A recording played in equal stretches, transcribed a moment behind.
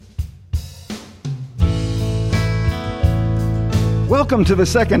Welcome to the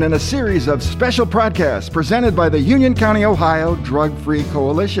second in a series of special podcasts presented by the Union County, Ohio Drug-Free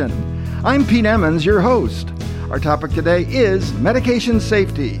Coalition. I'm Pete Emmons, your host. Our topic today is medication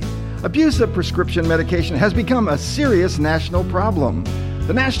safety. Abuse of prescription medication has become a serious national problem.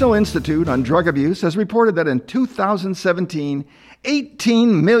 The National Institute on Drug Abuse has reported that in 2017,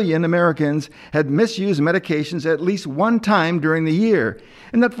 18 million Americans had misused medications at least one time during the year,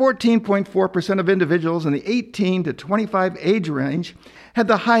 and that 14.4% of individuals in the 18 to 25 age range had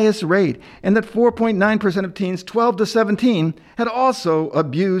the highest rate, and that 4.9% of teens 12 to 17 had also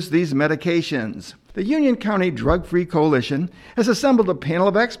abused these medications. The Union County Drug-Free Coalition has assembled a panel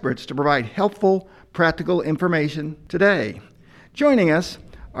of experts to provide helpful, practical information today. Joining us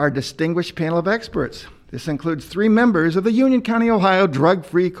are a distinguished panel of experts. This includes three members of the Union County, Ohio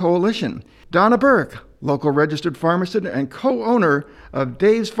Drug-Free Coalition. Donna Burke, local registered pharmacist and co-owner of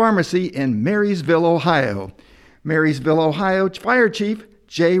Dave's Pharmacy in Marysville, Ohio. Marysville, Ohio Fire Chief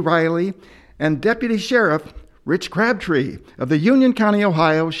Jay Riley and Deputy Sheriff Rich Crabtree of the Union County,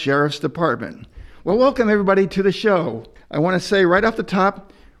 Ohio Sheriff's Department. Well, welcome everybody to the show. I want to say right off the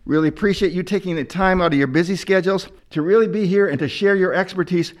top, really appreciate you taking the time out of your busy schedules to really be here and to share your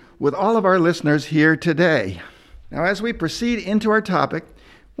expertise with all of our listeners here today. Now, as we proceed into our topic,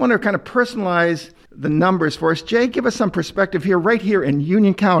 I want to kind of personalize the numbers for us. Jay, give us some perspective here, right here in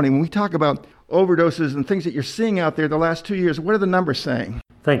Union County. When we talk about overdoses and things that you're seeing out there the last 2 years, what are the numbers saying?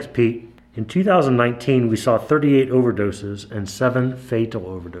 Thanks, Pete. In 2019, we saw 38 overdoses and 7 fatal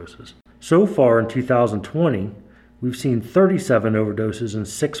overdoses. So far in 2020, we've seen 37 overdoses and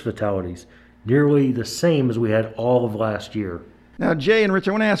 6 fatalities, nearly the same as we had all of last year. Now, Jay and Rich,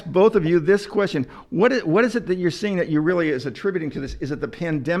 I want to ask both of you this question. What is it that you're seeing that you really is attributing to this? Is it the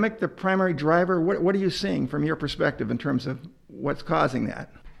pandemic, the primary driver? What are you seeing from your perspective in terms of what's causing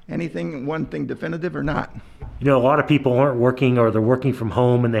that? Anything, one thing definitive or not? You know, a lot of people aren't working, or they're working from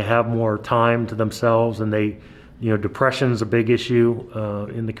home and they have more time to themselves, and depression's a big issue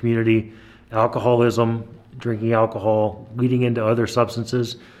in the community. Alcoholism, drinking alcohol, leading into other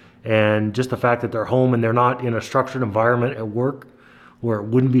substances, and just the fact that they're home and they're not in a structured environment at work where it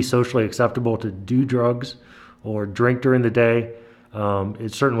wouldn't be socially acceptable to do drugs or drink during the day.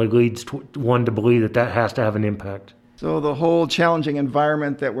 It certainly leads one to believe that has to have an impact. So the whole challenging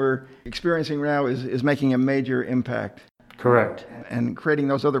environment that we're experiencing now is making a major impact. Correct. And creating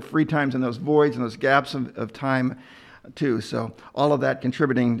those other free times and those voids and those gaps of time too. So all of that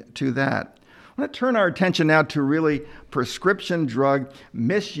contributing to that. I want to turn our attention now to really prescription drug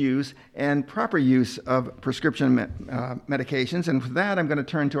misuse and proper use of prescription medications. And for that, I'm going to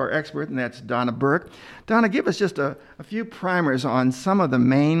turn to our expert, and that's Donna Burke. Donna, give us just a few primers on some of the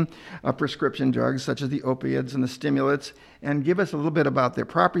main prescription drugs, such as the opiates and the stimulants, and give us a little bit about their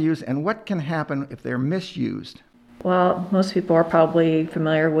proper use and what can happen if they're misused. Well, most people are probably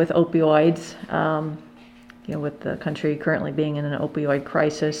familiar with opioids. With the country currently being in an opioid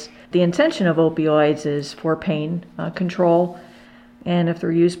crisis. The intention of opioids is for pain control, and if they're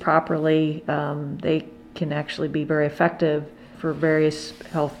used properly, they can actually be very effective for various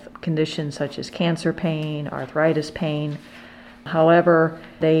health conditions such as cancer pain, arthritis pain. However,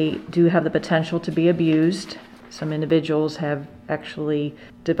 they do have the potential to be abused. Some individuals have actually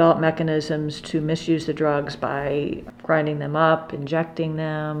developed mechanisms to misuse the drugs by grinding them up, injecting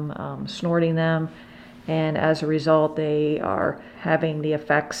them, snorting them. And as a result, they are having the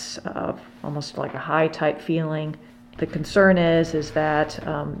effects of almost like a high type feeling. The concern is that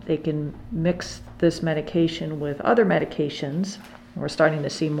they can mix this medication with other medications. We're starting to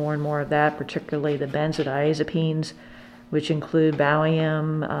see more and more of that, particularly the benzodiazepines, which include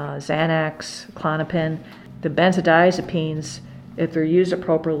Valium, Xanax, Klonopin. The benzodiazepines, if they're used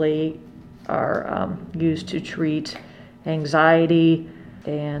appropriately, are used to treat anxiety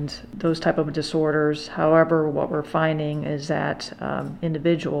and those type of disorders. However, what we're finding is that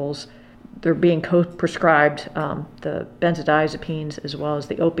individuals, they're being co-prescribed the benzodiazepines as well as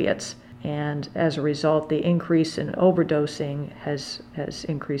the opiates. And as a result, the increase in overdosing has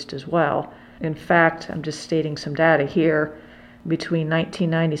increased as well. In fact, I'm just stating some data here. Between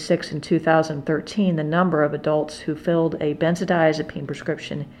 1996 and 2013, the number of adults who filled a benzodiazepine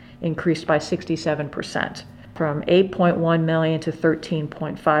prescription increased by 67%. From 8.1 million to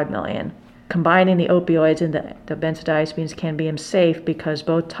 13.5 million. Combining the opioids and the benzodiazepines can be unsafe because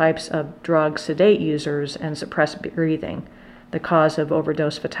both types of drugs sedate users and suppress breathing, the cause of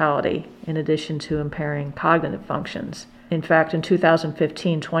overdose fatality, in addition to impairing cognitive functions. In fact, in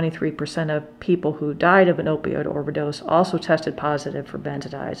 2015, 23% of people who died of an opioid overdose also tested positive for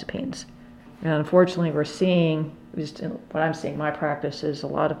benzodiazepines. And unfortunately, we're seeing, what I'm seeing in my practice is a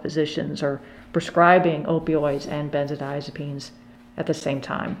lot of physicians are prescribing opioids and benzodiazepines at the same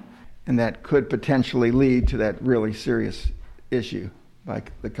time. And that could potentially lead to that really serious issue,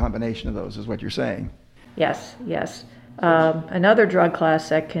 like the combination of those is what you're saying. Yes, yes. Another drug class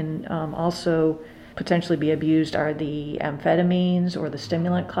that can also potentially be abused are the amphetamines or the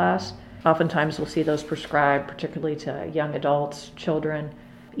stimulant class. Oftentimes we'll see those prescribed, particularly to young adults, children,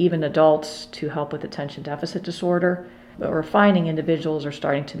 even adults, to help with attention deficit disorder. But we're finding individuals are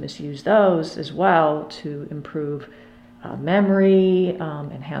starting to misuse those as well to improve memory,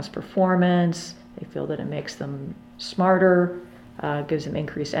 enhance performance. They feel that it makes them smarter, gives them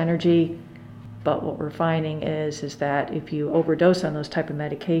increased energy. But what we're finding is that if you overdose on those type of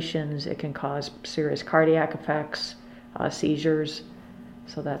medications, it can cause serious cardiac effects, seizures.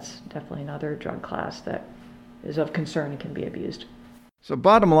 So that's definitely another drug class that is of concern and can be abused. So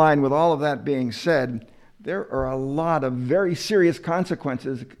bottom line, with all of that being said, there are a lot of very serious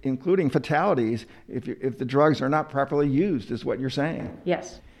consequences, including fatalities, if the drugs are not properly used, is what you're saying.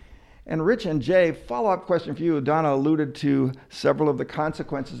 Yes. And Rich and Jay, follow-up question for you. Donna alluded to several of the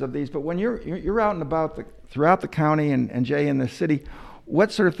consequences of these, but when you're out and about throughout the county and Jay in the city,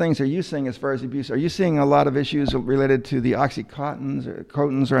 what sort of things are you seeing as far as abuse? Are you seeing a lot of issues related to the Oxycontins,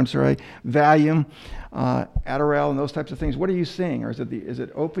 Valium, Adderall, and those types of things? What are you seeing? Or is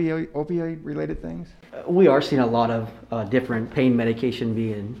it opioid-related things? We are seeing a lot of different pain medication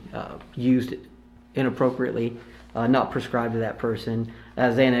being used inappropriately, not prescribed to that person.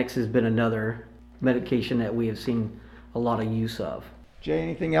 Xanax has been another medication that we have seen a lot of use of. Jay,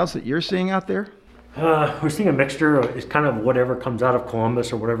 anything else that you're seeing out there? We're seeing a mixture. It's kind of whatever comes out of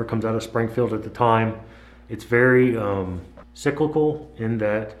Columbus or whatever comes out of Springfield at the time. It's very cyclical in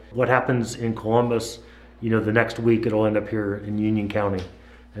that what happens in Columbus, the next week it'll end up here in Union County.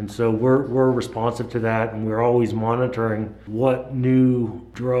 And so we're responsive to that, and we're always monitoring what new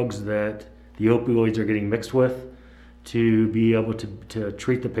drugs that the opioids are getting mixed with to be able to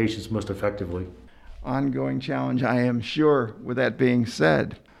treat the patients most effectively. Ongoing challenge, I am sure, with that being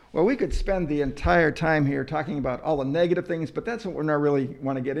said. Well, we could spend the entire time here talking about all the negative things, but that's what we're not really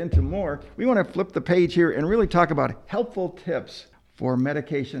want to get into more. We want to flip the page here and really talk about helpful tips for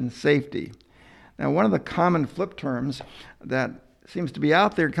medication safety. Now, one of the common flip terms that seems to be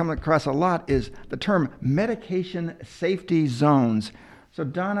out there coming across a lot is the term medication safety zones. So,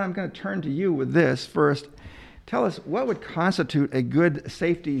 Donna, I'm going to turn to you with this first. Tell us, what would constitute a good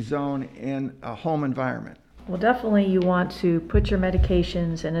safety zone in a home environment? Well, definitely you want to put your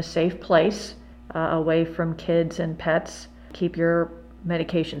medications in a safe place, away from kids and pets. Keep your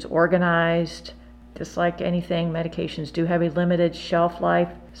medications organized. Just like anything, medications do have a limited shelf life,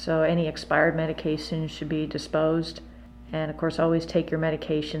 so any expired medications should be disposed. And of course, always take your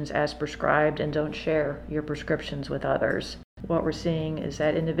medications as prescribed and don't share your prescriptions with others. What we're seeing is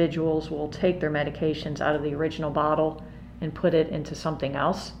that individuals will take their medications out of the original bottle and put it into something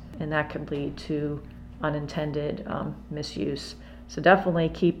else, and that could lead to unintended misuse. So definitely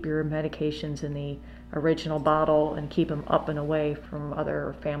keep your medications in the original bottle and keep them up and away from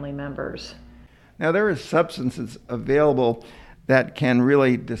other family members. Now, there are substances available that can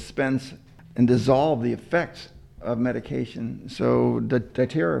really dispense and dissolve the effects of medication. So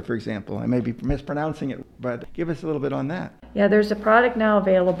Ditera, for example, I may be mispronouncing it, but give us a little bit on that. Yeah, there's a product now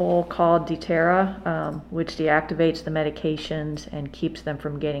available called Ditera, which deactivates the medications and keeps them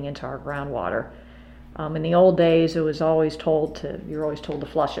from getting into our groundwater. In the old days, you're always told to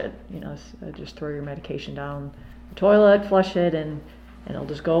flush it. Just throw your medication down the toilet, flush it, and it'll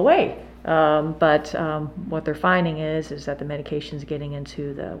just go away. But what they're finding is that the medication's getting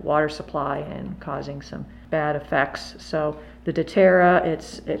into the water supply and causing some bad effects. So the Ditera,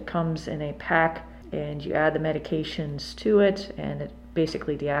 it comes in a pack, and you add the medications to it, and it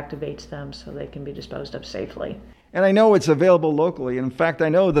basically deactivates them so they can be disposed of safely. And I know it's available locally. In fact, I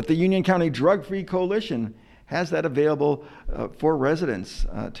know that the Union County Drug-Free Coalition has that available for residents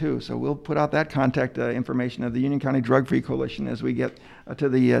too. So we'll put out that contact information of the Union County Drug-Free Coalition as we get to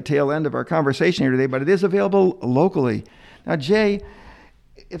the tail end of our conversation here today, but it is available locally. Now, Jay,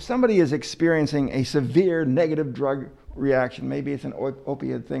 if somebody is experiencing a severe negative drug reaction, maybe it's an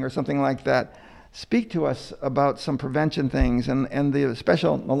opiate thing or something like that, speak to us about some prevention things and the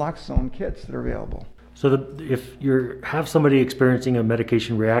special naloxone kits that are available. So if you have somebody experiencing a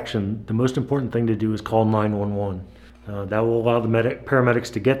medication reaction, the most important thing to do is call 911. That will allow the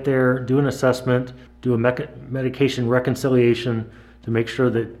paramedics to get there, do an assessment, do a medication reconciliation to make sure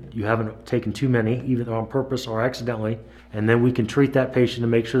that you haven't taken too many, either on purpose or accidentally. And then we can treat that patient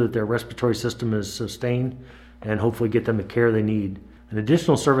and make sure that their respiratory system is sustained and hopefully get them the care they need. An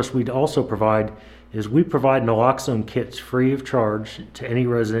additional service we'd also provide is we provide naloxone kits free of charge to any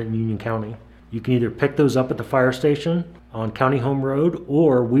resident in Union County. You can either pick those up at the fire station on County Home Road,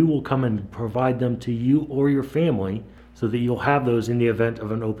 or we will come and provide them to you or your family so that you'll have those in the event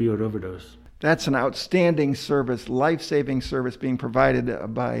of an opioid overdose. That's an outstanding service, life-saving service being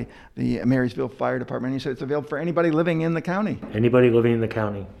provided by the Marysville Fire Department. You said it's available for anybody living in the county. Anybody living in the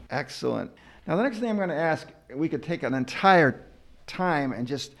county. Excellent. Now, the next thing I'm going to ask, we could take an entire time and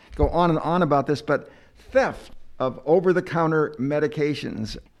just go on and on about this, but theft of over-the-counter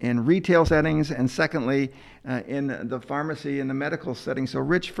medications in retail settings, and secondly, in the pharmacy and the medical setting. So,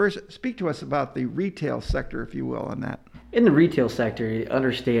 Rich, first speak to us about the retail sector, if you will, on that. In the retail sector,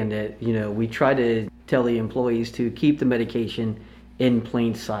 understand that, we try to tell the employees to keep the medication in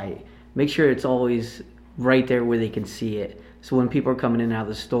plain sight. Make sure it's always right there where they can see it. So when people are coming in and out of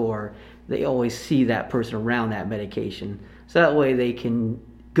the store, they always see that person around that medication. So that way they can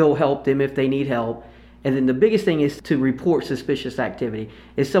go help them if they need help. And then the biggest thing is to report suspicious activity.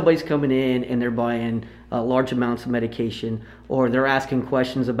 If somebody's coming in and they're buying large amounts of medication, or they're asking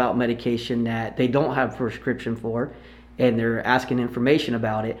questions about medication that they don't have a prescription for, and they're asking information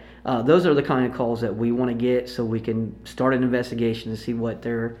about it, those are the kind of calls that we want to get so we can start an investigation to see what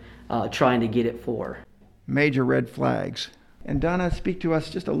they're trying to get it for. Major red flags. And Donna, speak to us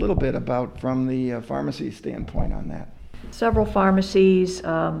just a little bit about from the pharmacy standpoint on that. Several pharmacies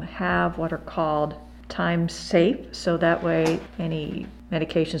have what are called time safe, so that way any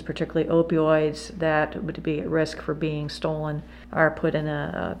medications, particularly opioids, that would be at risk for being stolen are put in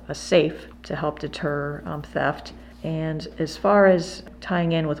a safe to help deter theft. And as far as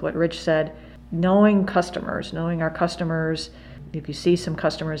tying in with what Rich said, knowing our customers, if you see some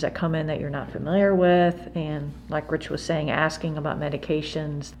customers that come in that you're not familiar with, and like Rich was saying, asking about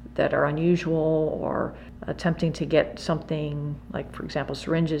medications that are unusual, or attempting to get something like, for example,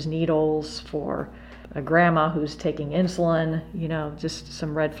 syringes, needles for a grandma who's taking insulin, just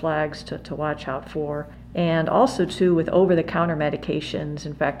some red flags to watch out for. And also too, with over-the-counter medications,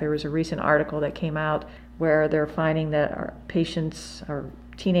 in fact, there was a recent article that came out where they're finding that our patients or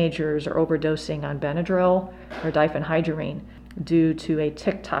teenagers are overdosing on Benadryl or diphenhydramine due to a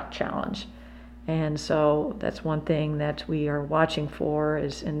TikTok challenge. And so that's one thing that we are watching for,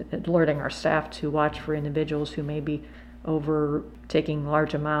 is alerting our staff to watch for individuals who may be over taking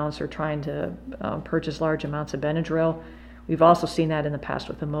large amounts or trying to purchase large amounts of Benadryl. We've also seen that in the past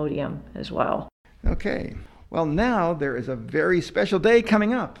with Imodium as well. Okay. Well, now there is a very special day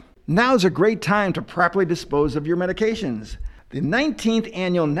coming up. Now's a great time to properly dispose of your medications. The 19th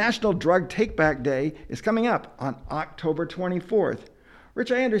Annual National Drug Take-Back Day is coming up on October 24th.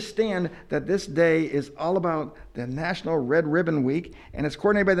 Rich, I understand that this day is all about the National Red Ribbon Week, and it's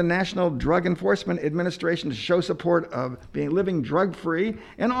coordinated by the National Drug Enforcement Administration to show support of living drug-free,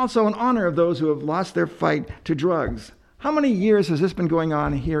 and also in honor of those who have lost their fight to drugs. How many years has this been going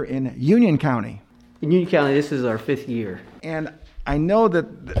on here in Union County? In Union County, this is our 5th year. And I know that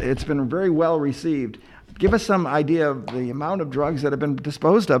it's been very well received. Give us some idea of the amount of drugs that have been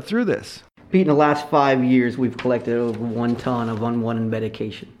disposed of through this. Pete, in the last 5 years, we've collected over 1 ton of unwanted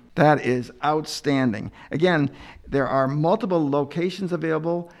medication. That is outstanding. Again, there are multiple locations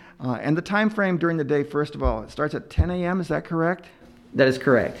available, and the time frame during the day, first of all, it starts at 10 a.m., is that correct? That is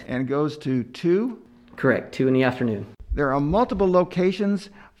correct. And goes to 2? Correct, 2 in the afternoon. There are multiple locations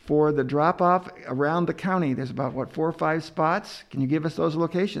for the drop-off around the county. There's about, 4 or 5 spots? Can you give us those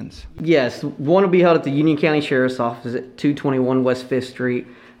locations? Yes, one will be held at the Union County Sheriff's Office at 221 West 5th Street.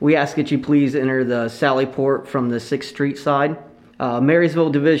 We ask that you please enter the Sally Port from the 6th Street side.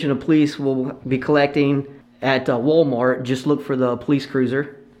 Marysville Division of Police will be collecting at Walmart. Just look for the police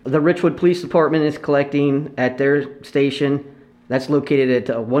cruiser. The Richwood Police Department is collecting at their station. That's located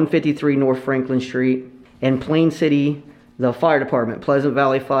at 153 North Franklin Street. And Plain City, the Fire Department, Pleasant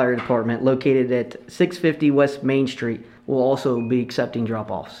Valley Fire Department, located at 650 West Main Street, will also be accepting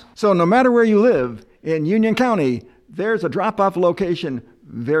drop-offs. So no matter where you live in Union County, there's a drop-off location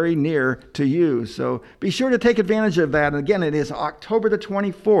very near to you. So be sure to take advantage of that. And again, it is October the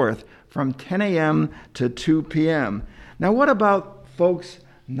 24th from 10 a.m. to 2 p.m. Now, what about folks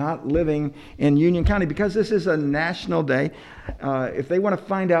not living in Union County? Because this is a national day, if they want to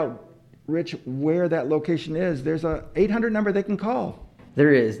find out, Rich, where that location is, there's a 800 number they can call.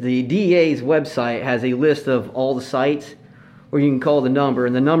 There is. The DEA's website has a list of all the sites where you can call the number,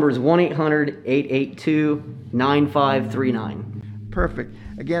 and the number is 1-800-882-9539. Perfect.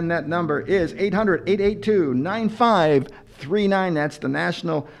 Again, that number is 800-882-9539. That's the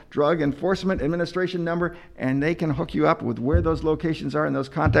National Drug Enforcement Administration number, and they can hook you up with where those locations are and those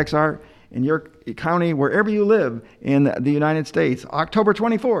contacts are in your county, wherever you live in the United States. October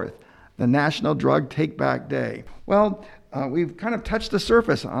 24th, the National Drug Take-Back Day. Well, We've kind of touched the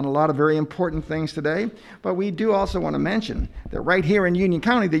surface on a lot of very important things today, but we do also want to mention that right here in Union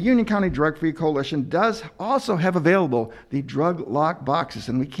County, the Union County Drug-Free Coalition does also have available the drug lock boxes,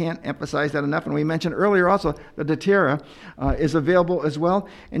 and we can't emphasize that enough. And we mentioned earlier also the Daterra is available as well,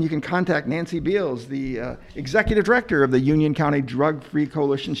 and you can contact Nancy Beals, the Executive Director of the Union County Drug-Free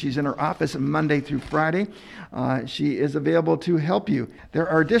Coalition. She's in her office Monday through Friday. She is available to help you. There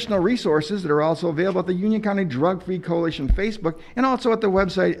are additional resources that are also available at the Union County Drug-Free Coalition Facebook and also at the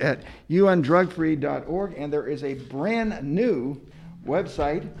website at undrugfree.org. And there is a brand new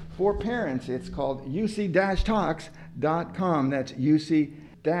website for parents. It's called uc-talks.com. That's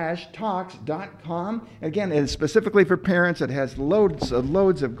uc-talks.com. Again, it is specifically for parents. It has loads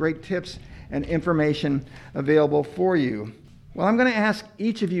of great tips and information available for you. Well, I'm going to ask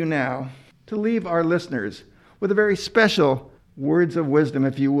each of you now to leave our listeners with a very special words of wisdom,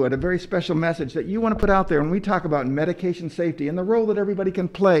 if you would, a very special message that you want to put out there when we talk about medication safety and the role that everybody can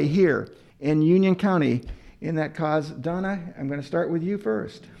play here in Union County in that cause. Donna, I'm going to start with you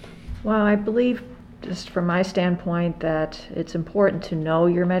first. Well, I believe, just from my standpoint, that it's important to know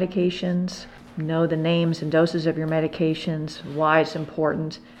your medications, know the names and doses of your medications, why it's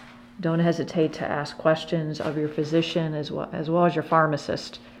important. Don't hesitate to ask questions of your physician as well as your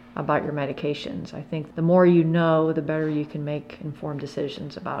pharmacist about your medications. I think the more you know, the better you can make informed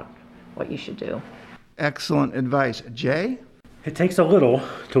decisions about what you should do. Excellent advice. Jay? It takes a little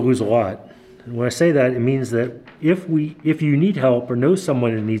to lose a lot. And when I say that, it means that if you need help or know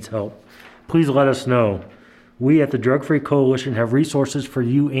someone who needs help, please let us know. We at the Drug Free Coalition have resources for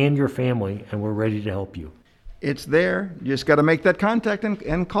you and your family, and we're ready to help you. It's there. You just got to make that contact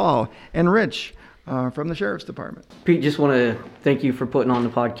and call. And Rich, from the Sheriff's Department. Pete, just want to thank you for putting on the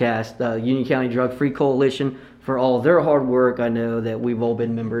podcast, Union County Drug Free Coalition, for all their hard work. I know that we've all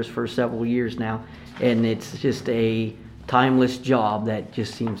been members for several years now, and it's just a timeless job that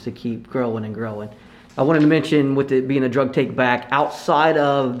just seems to keep growing and growing. I wanted to mention, with it being a drug take back, outside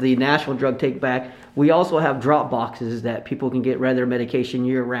of the national drug take back, we also have drop boxes that people can get their medication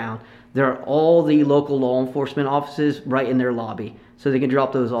year round. There are all the local law enforcement offices right in their lobby, so they can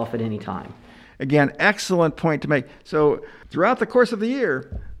drop those off at any time. Again, excellent point to make. So throughout the course of the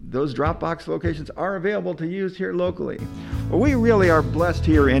year, those Dropbox locations are available to use here locally. Well, we really are blessed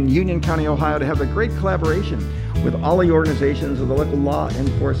here in Union County, Ohio, to have the great collaboration with all the organizations of the local law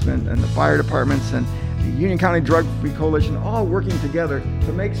enforcement and the fire departments and the Union County Drug Free Coalition, all working together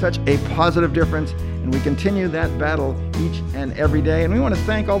to make such a positive difference. And we continue that battle each and every day. And we want to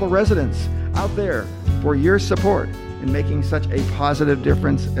thank all the residents out there for your support in making such a positive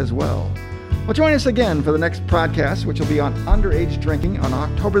difference as well. Well, join us again for the next podcast, which will be on underage drinking on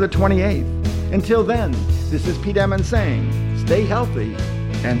October the 28th. Until then, this is Pete Emmons saying, stay healthy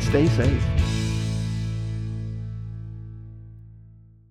and stay safe.